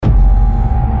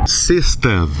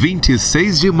Sexta,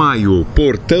 26 de maio,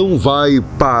 Portão vai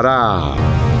parar.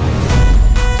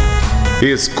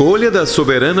 Escolha das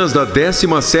Soberanas da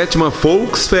 17ª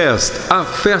Volksfest, a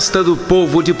festa do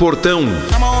povo de Portão.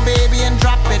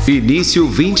 Início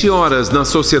 20 horas na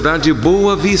Sociedade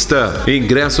Boa Vista.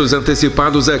 Ingressos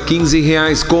antecipados a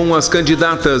R$15 com as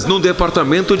candidatas no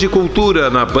Departamento de Cultura,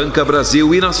 na Banca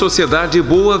Brasil e na Sociedade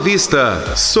Boa Vista.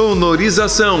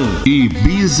 Sonorização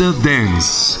Ibiza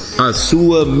Dance, a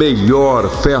sua melhor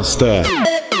festa.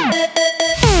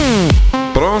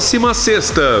 Próxima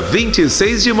sexta,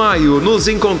 26 de maio, nos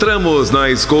encontramos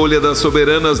na Escolha das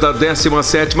Soberanas da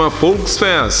 17ª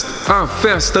Volksfest, a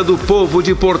festa do povo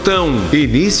de Portão.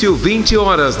 Início 20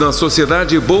 horas na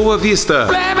Sociedade Boa Vista.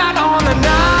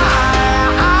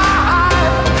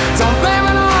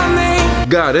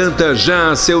 Garanta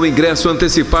já seu ingresso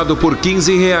antecipado por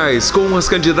R$15 com as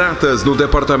candidatas no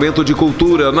Departamento de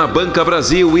Cultura, na Banca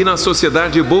Brasil e na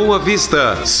Sociedade Boa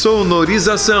Vista.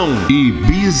 Sonorização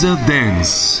Ibiza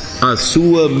Dance, a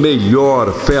sua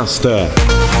melhor festa.